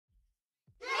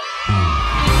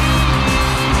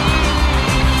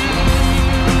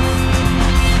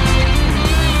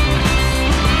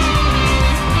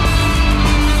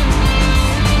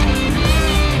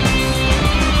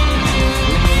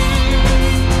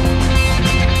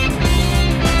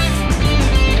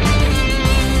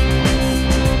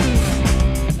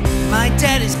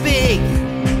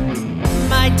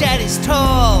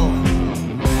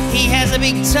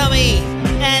tummy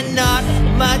and not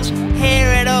much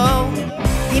hair at all.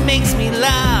 He makes me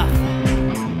laugh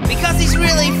because he's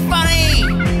really funny.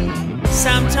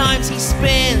 Sometimes he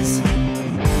spends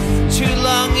too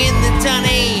long in the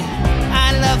dunny.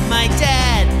 I love my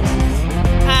dad.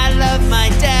 I love my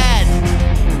dad.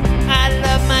 I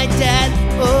love my dad.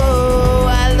 Oh,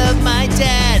 I love my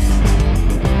dad.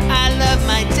 I love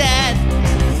my dad.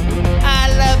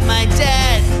 I love my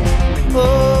dad.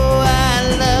 Oh,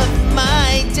 I love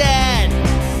my dad.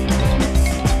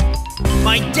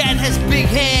 My dad has big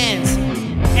hands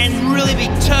and really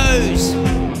big toes.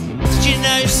 Did you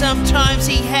know sometimes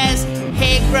he has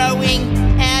hair growing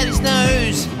out his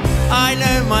nose? I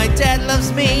know my dad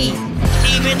loves me,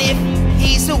 even if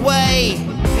he's away,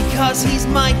 because he's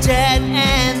my dad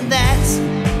and that's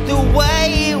the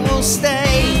way it will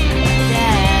stay.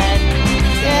 Dad,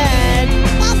 Dad.